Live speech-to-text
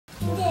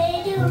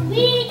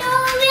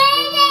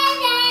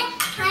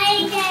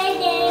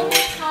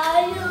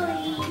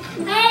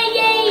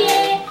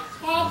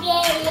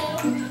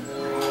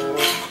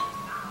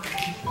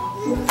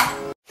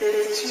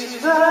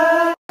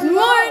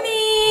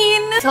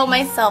I told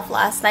myself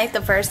last night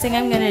the first thing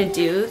I'm gonna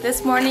do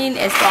this morning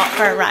is go out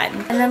for a run.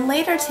 And then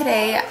later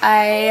today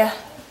I'm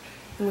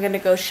gonna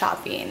go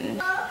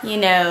shopping. You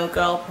know,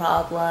 girl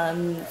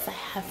problems. I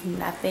have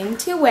nothing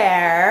to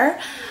wear.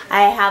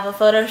 I have a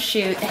photo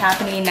shoot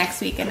happening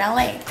next week in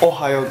LA.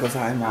 Ohayo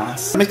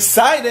gozaimasu. I'm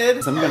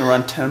excited! I'm gonna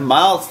run 10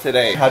 miles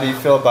today. How do you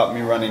feel about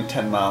me running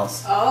 10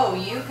 miles? Oh,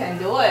 you can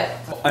do it.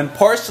 I'm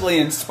partially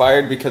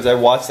inspired because I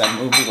watched that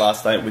movie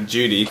last night with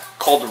Judy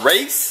called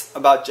Race,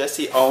 about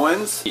Jesse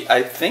Owens.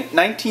 I think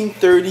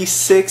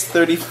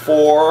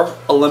 1936-34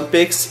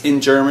 Olympics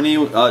in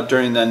Germany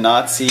during the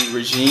Nazi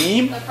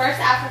regime. The first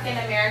African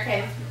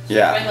American to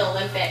win the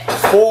Olympics.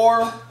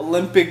 4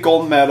 Olympic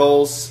gold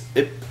medals.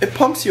 It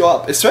pumps you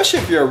up, especially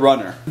if you're a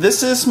runner.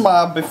 This is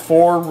my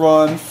before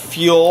run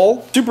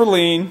fuel. Super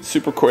lean,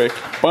 super quick.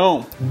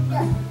 Boom.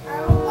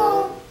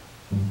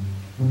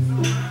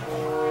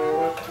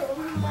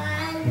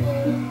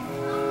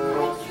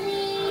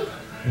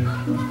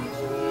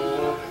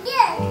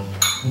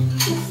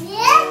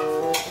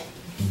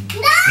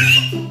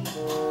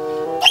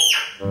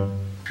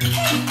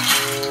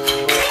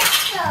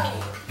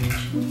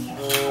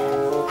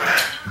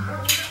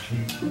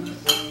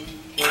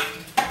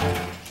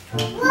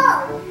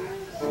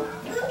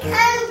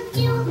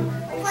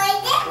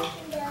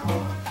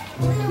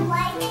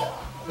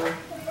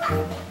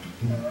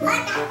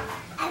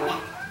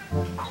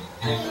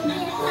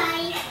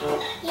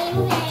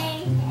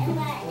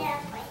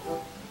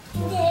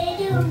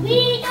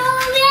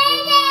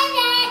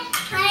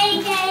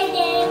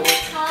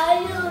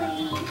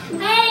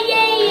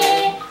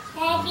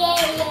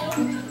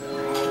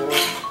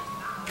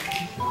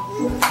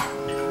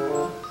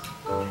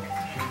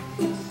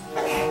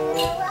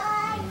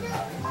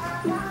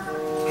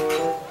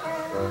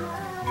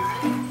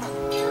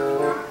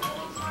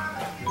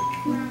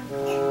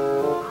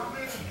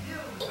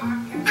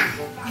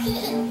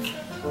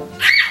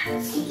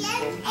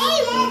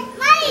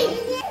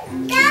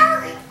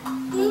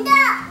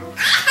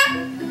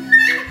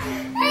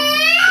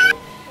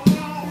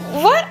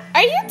 What?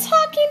 Are you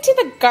talking to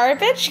the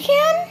garbage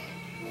can?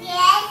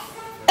 Yes.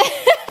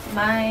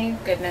 My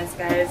goodness,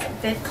 guys.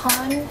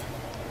 VidCon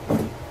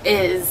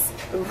is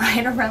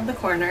right around the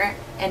corner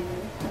and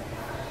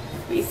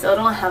we still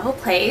don't have a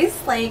place.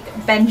 Like,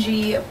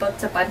 Benji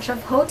booked a bunch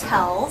of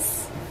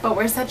hotels, but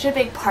we're such a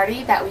big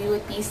party that we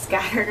would be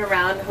scattered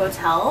around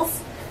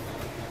hotels.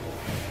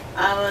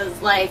 I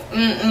was like,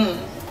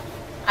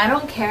 I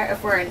don't care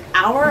if we're an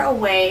hour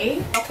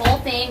away. The whole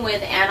thing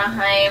with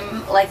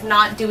Anaheim, like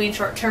not doing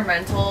short-term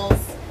rentals,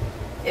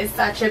 is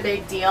such a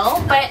big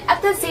deal. But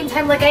at the same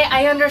time, like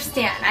I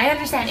understand. I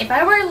understand. If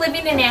I were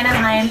living in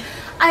Anaheim,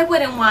 I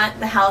wouldn't want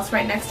the house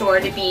right next door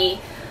to be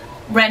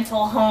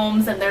rental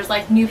homes and there's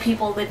like new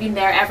people living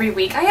there every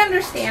week. I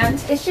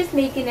understand. It's just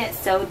making it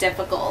so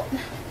difficult.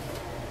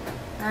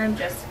 I'm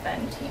just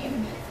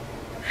venting.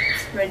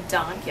 It's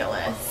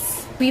ridiculous.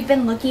 We've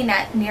been looking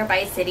at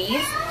nearby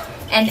cities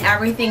and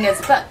everything is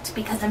booked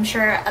because I'm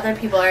sure other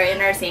people are in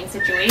our same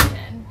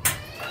situation.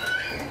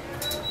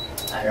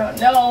 I don't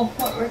know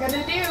what we're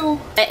gonna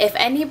do. If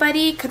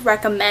anybody could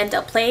recommend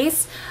a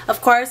place, of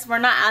course we're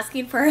not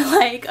asking for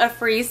like a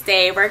free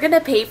stay, we're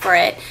gonna pay for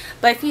it,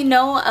 but if you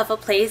know of a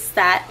place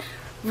that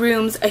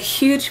rooms a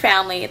huge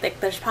family, like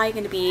there's probably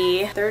gonna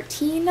be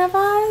 13 of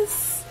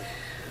us,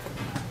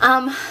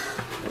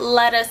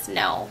 let us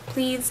know.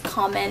 Please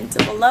comment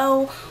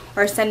below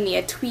or send me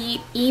a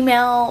tweet,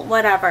 email,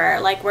 whatever.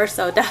 Like, we're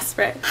so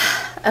desperate.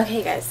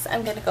 Okay guys,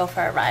 I'm gonna go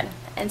for a run.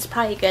 And it's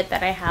probably good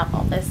that I have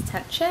all this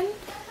tension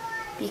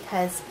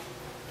because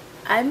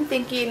I'm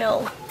thinking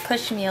it'll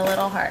push me a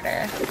little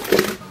harder.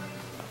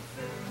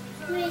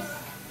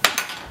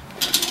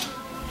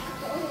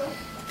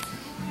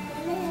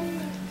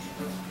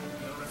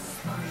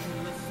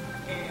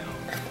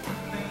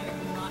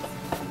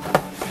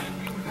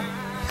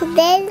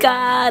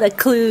 Got a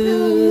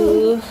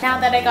clue. Now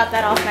that I got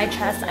that off my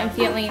chest, I'm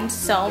feeling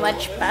so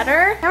much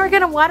better. Now we're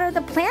gonna water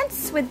the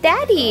plants with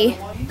Daddy.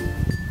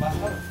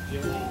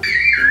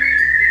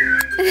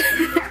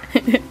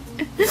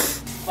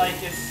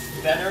 Like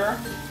it's better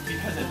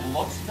because it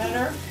looks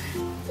better.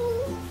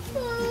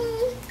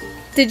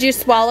 Did you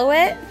swallow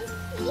it?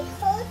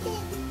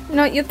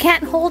 No, you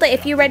can't hold it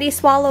if you already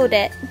swallowed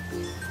it.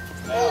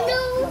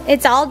 No.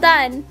 It's all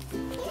done.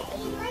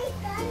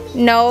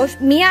 No,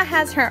 Mia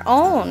has her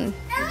own.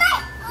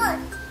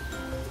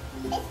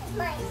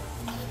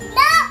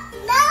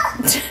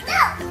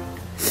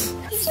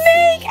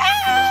 Snake!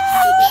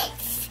 Ah!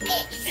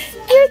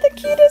 You're the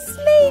cutest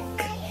snake.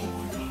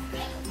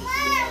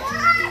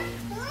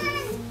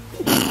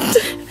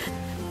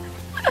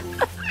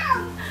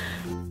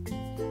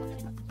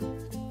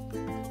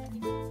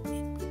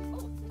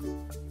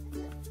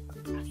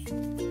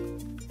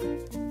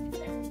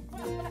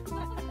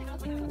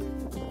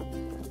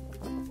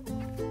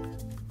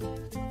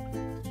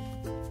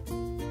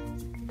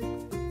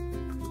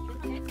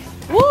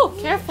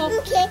 Careful.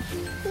 Okay.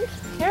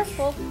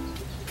 Careful.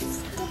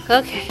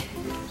 Okay.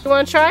 You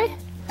want to try?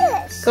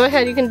 Go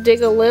ahead. You can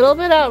dig a little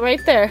bit out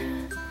right there.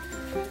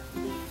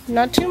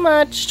 Not too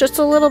much, just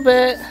a little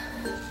bit.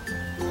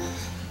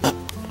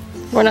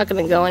 We're not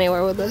going to go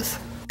anywhere with this.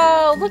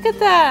 Oh, look at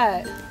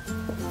that.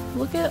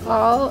 Look at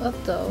all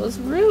of those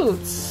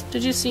roots.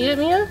 Did you see it,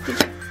 Mia?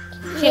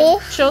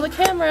 Show the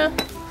camera.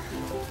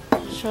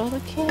 Show the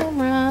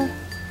camera.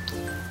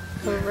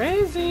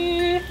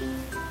 Crazy.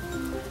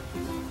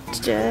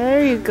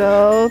 There you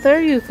go.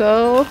 There you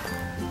go.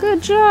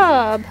 Good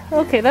job.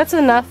 Okay, that's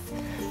enough.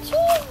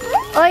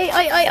 Oi.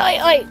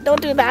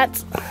 Don't do that.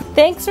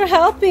 Thanks for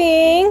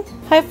helping.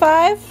 High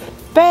five.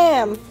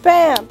 Bam,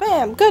 bam,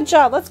 bam. Good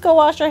job. Let's go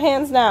wash our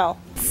hands now.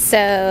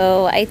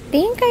 So I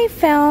think I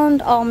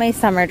found all my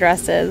summer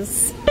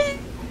dresses.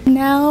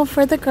 Now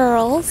for the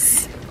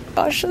girls.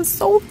 Gosh, it's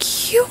so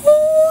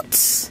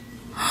cute.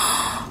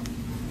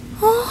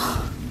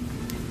 Oh,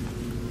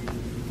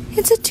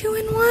 it's a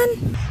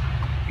 2-in-1.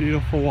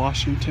 Beautiful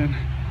Washington.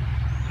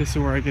 This is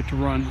where I get to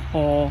run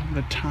all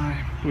the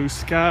time. Blue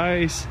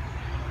skies,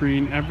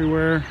 green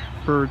everywhere,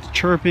 birds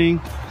chirping.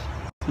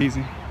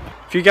 Easy.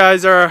 If you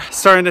guys are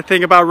starting to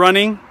think about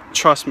running,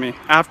 trust me,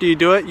 after you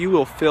do it, you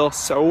will feel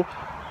so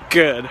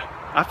good.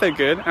 I feel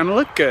good and I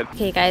look good.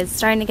 Okay guys, it's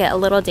starting to get a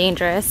little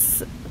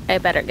dangerous. I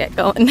better get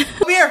going.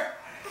 Come here.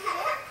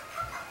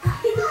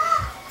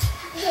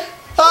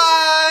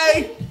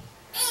 Hi.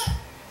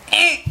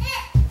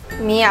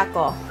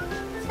 Miyako,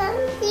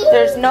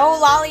 there's no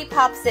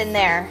lollipops in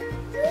there.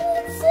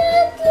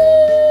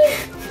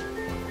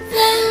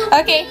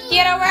 Okay,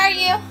 Kira, where are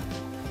you?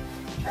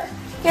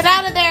 Get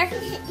out of there.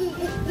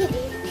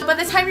 By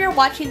the time you're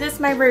watching this,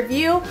 my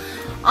review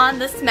on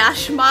the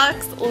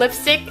Smashbox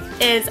lipstick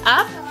is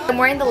up. I'm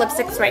wearing the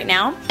lipsticks right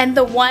now. And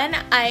the one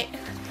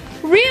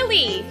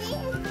Really?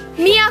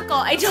 Miyako,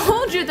 I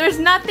told you there's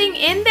nothing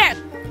in there.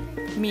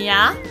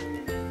 Mia,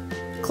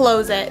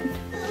 close it.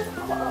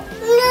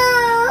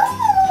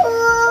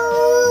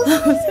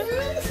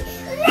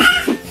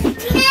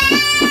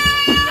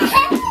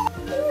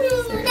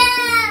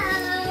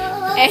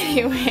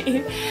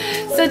 Anyway,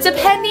 so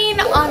depending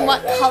on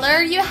what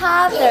color you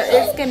have, there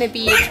is going to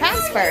be a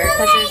transfer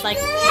because there's like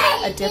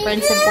a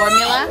difference in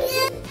formula.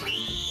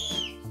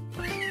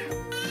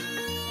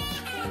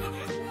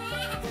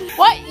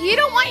 What? You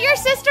don't want your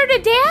sister to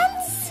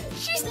dance?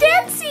 She's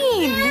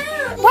dancing.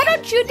 Why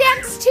don't you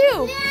dance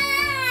too?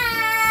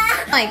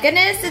 My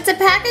goodness, it's a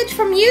package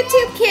from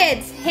YouTube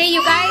Kids. Hey,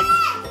 you guys.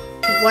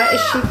 What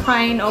is she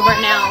crying over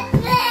now?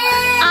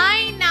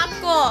 Ay,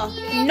 nako.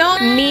 No,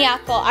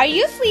 Miyako. Are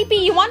you sleepy?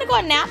 You want to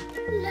go nap?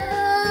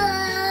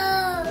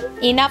 No.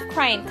 Enough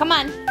crying. Come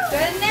on.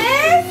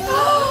 Goodness.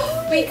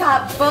 We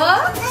got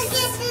books. Look at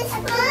this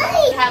book.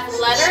 We have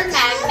letter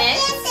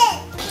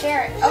magnets.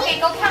 Share it. Okay,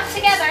 go count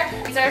together.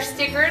 These are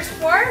stickers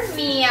for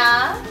Mia.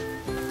 Oh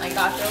my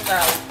gosh, those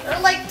are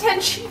like 10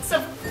 sheets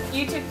of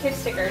YouTube Kids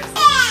stickers.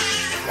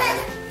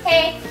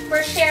 Hey,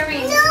 we're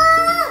sharing.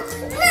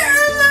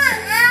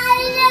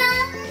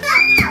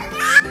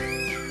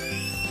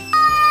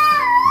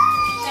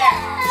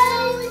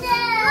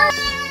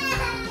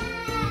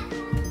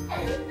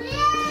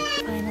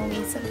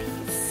 Finally some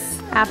peace.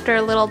 After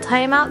a little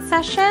timeout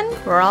session,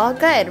 we're all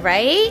good,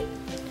 right?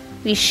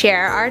 We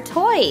share our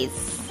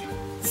toys.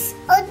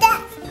 Oh,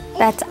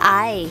 That's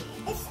I.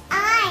 it's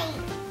I.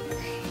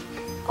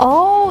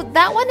 Oh,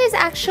 that one is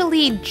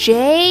actually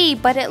J,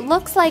 but it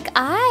looks like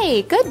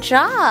I. Good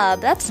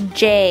job. That's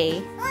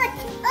J.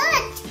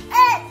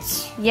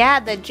 Yeah,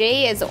 the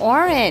J is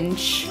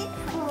orange.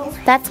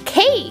 That's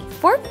K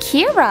for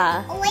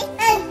Kira.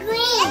 And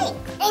green.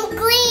 And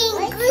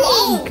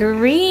green.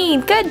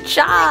 Green. Good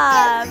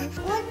job.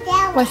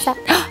 What's that?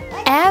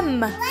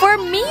 M for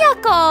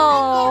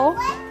Miyako.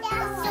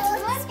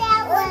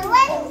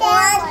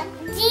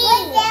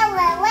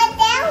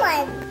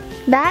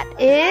 That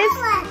is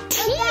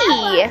T.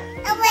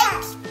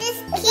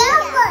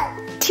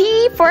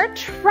 T for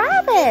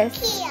Travis.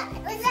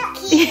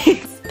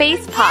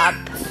 Space Pop.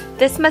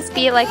 This must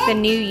be like the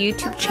new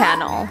YouTube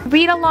channel.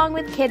 Read along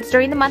with kids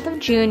during the month of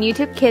June.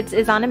 YouTube Kids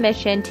is on a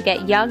mission to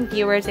get young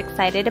viewers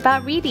excited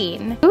about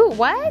reading. Ooh,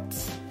 what?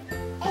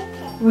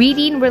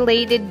 Reading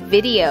related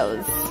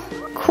videos.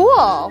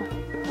 Cool.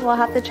 We'll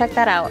have to check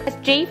that out. It's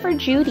J for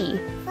Judy.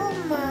 For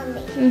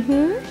mommy.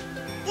 Mm-hmm.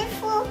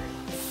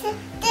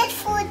 This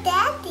for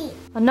daddy.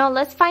 Oh, no,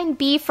 let's find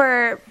B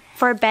for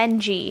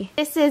Benji.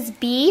 This is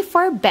B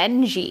for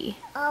Benji.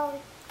 Oh,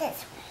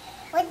 this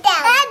one. What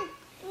that?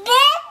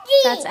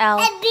 Benji. That's L.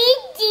 And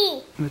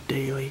Benji. The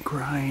daily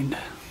grind.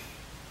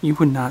 You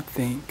would not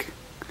think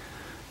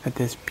that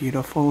this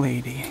beautiful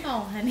lady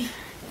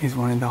is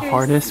one of the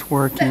hardest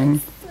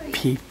working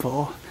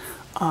people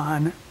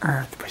on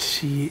earth, but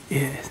she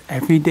is.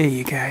 Every day,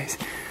 you guys,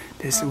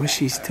 this is what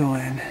she's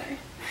doing.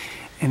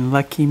 And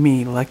lucky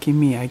me,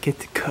 I get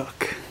to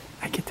cook.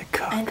 I get to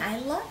cook. And I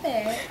love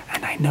it.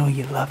 And I know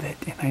you love it.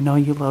 And I know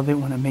you love it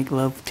when I make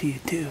love to you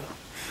too.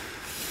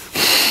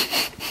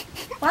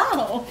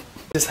 Wow.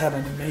 Just had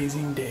an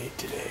amazing day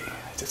today.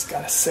 just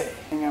gotta say.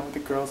 Hang out with the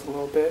girls a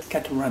little bit.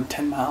 Got to run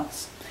 10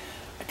 miles.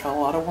 I got a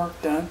lot of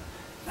work done.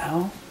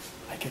 Now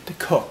I get to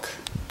cook.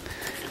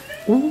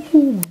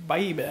 Ooh,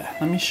 baby.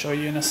 Let me show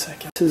you in a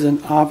second. This is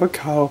an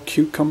avocado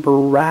cucumber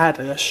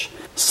radish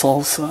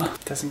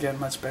salsa. Doesn't get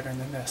much better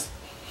than this.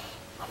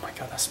 Oh my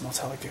god, that smells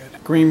hella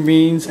good. Green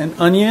beans and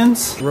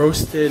onions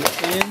roasted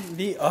in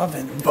the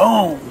oven.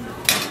 Boom!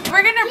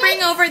 We're gonna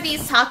bring over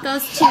these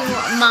tacos to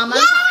Mama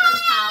and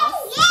Papa's house.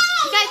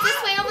 You guys,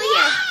 this way over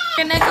here.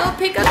 We're gonna go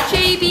pick up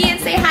JB and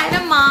say hi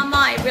to Mama.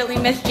 I really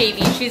miss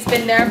JB. She's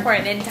been there for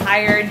an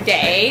entire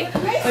day,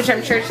 which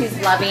I'm sure she's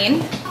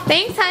loving.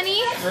 Thanks, honey.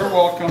 You're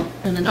welcome.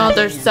 Oh,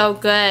 they're so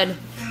good.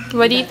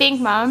 What do you think,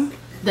 Mom?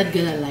 That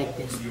good, I like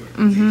this.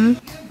 Mm-hmm.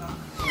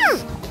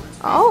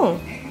 Oh.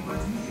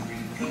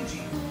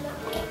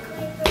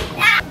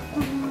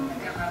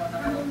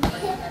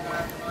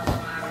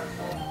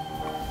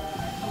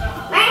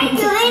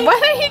 Why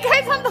are you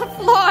guys on the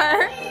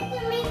floor?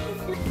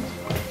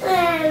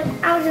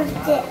 Out of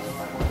this.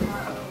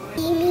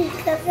 Give me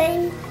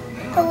something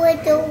a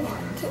little.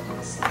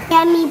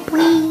 Let me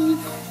breathe.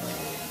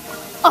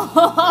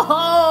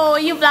 Oh,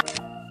 you blocked.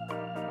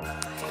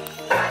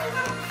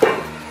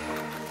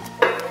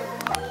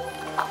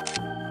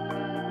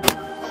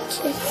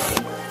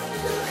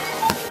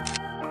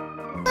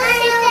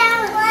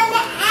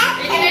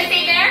 You're gonna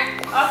stay there?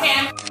 Okay.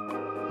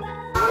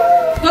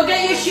 Go get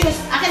your shoes.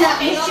 I can have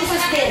your shoes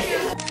is this.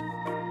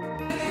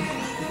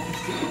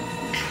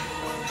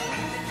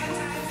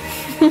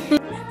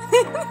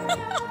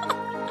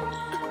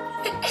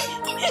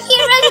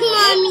 Kira's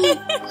mommy.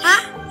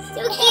 Huh?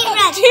 Two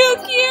Kiras. Two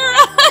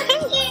Kiras.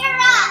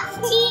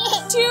 Two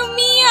Two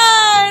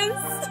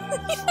Mias.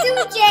 Two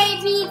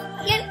JB.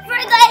 You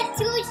forgot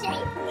two JB.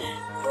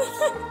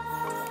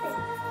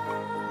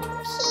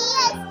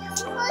 Kias.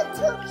 Oh,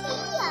 two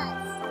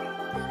Kias.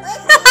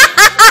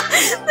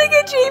 Look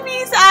at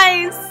JB's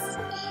eyes.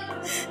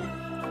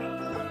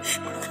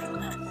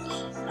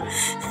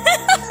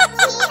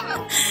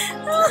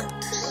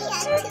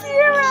 Two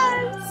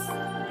Kiras.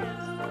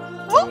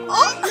 Oh,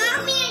 oh.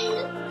 Mommy.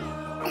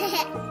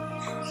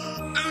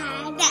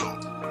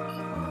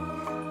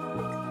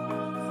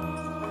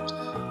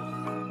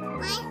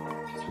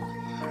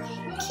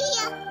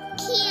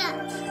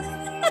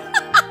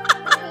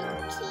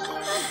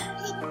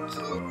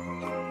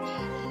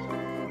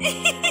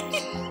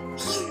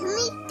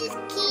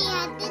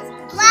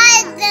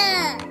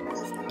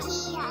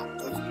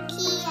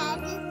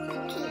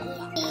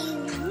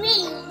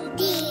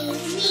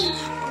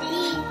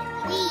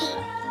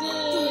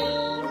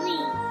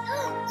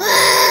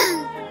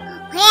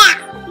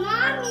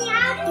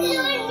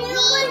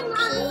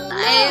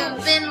 I've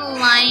been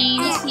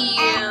lying to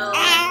you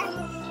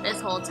this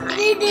whole time. I'm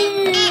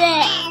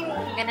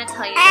gonna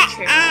tell you the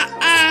truth.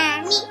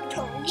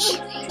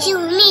 Shoo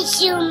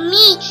me.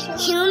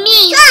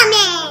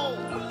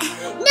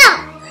 No.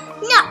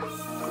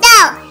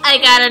 I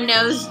got a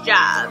nose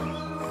job.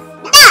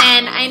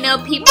 And I know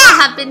people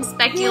have been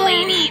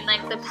speculating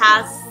like the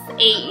past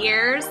 8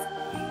 years,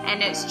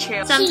 and it's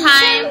true.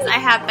 Sometimes I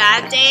have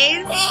bad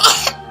days.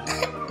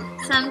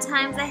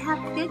 Sometimes I have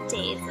good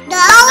days.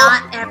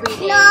 Not every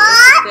day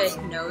is a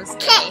good nose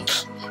day.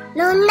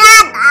 No,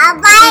 not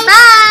bye.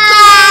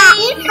 Bye.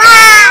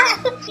 Bye.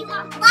 Say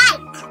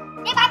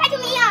bye to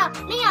Mia.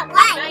 Bye.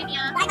 Bye,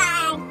 Mia. Bye.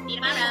 See you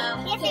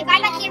tomorrow. Say bye,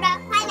 Kira.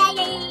 Bye, JB.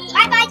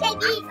 Say bye,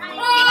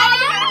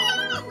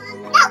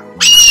 No.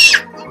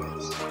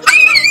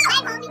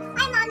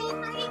 Hi, mommy.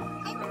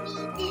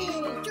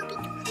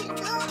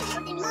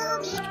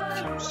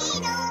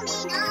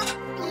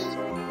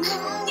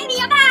 Give me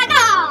a bag.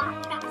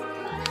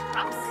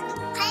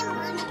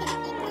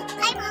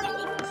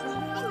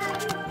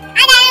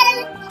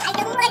 I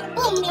don't like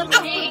boom.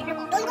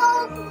 Don't go.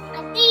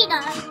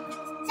 Adidas.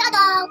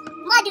 Shadow.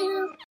 Madu.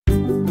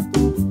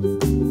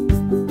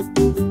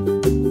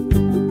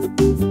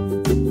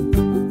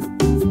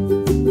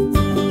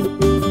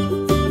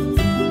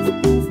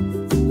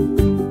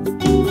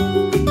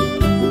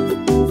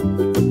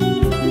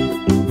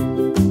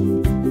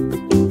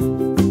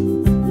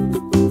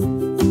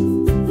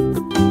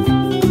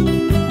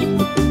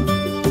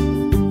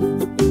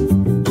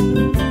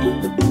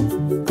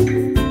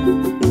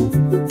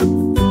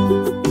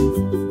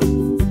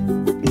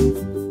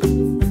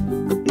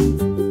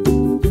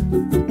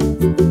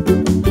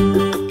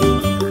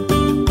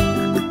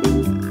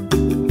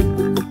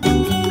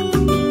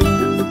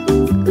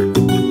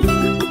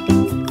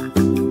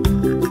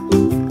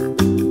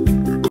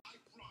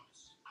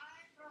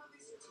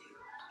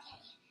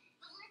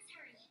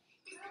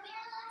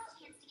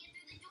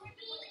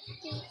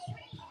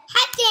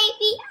 Hi,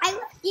 JB. I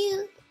love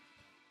you.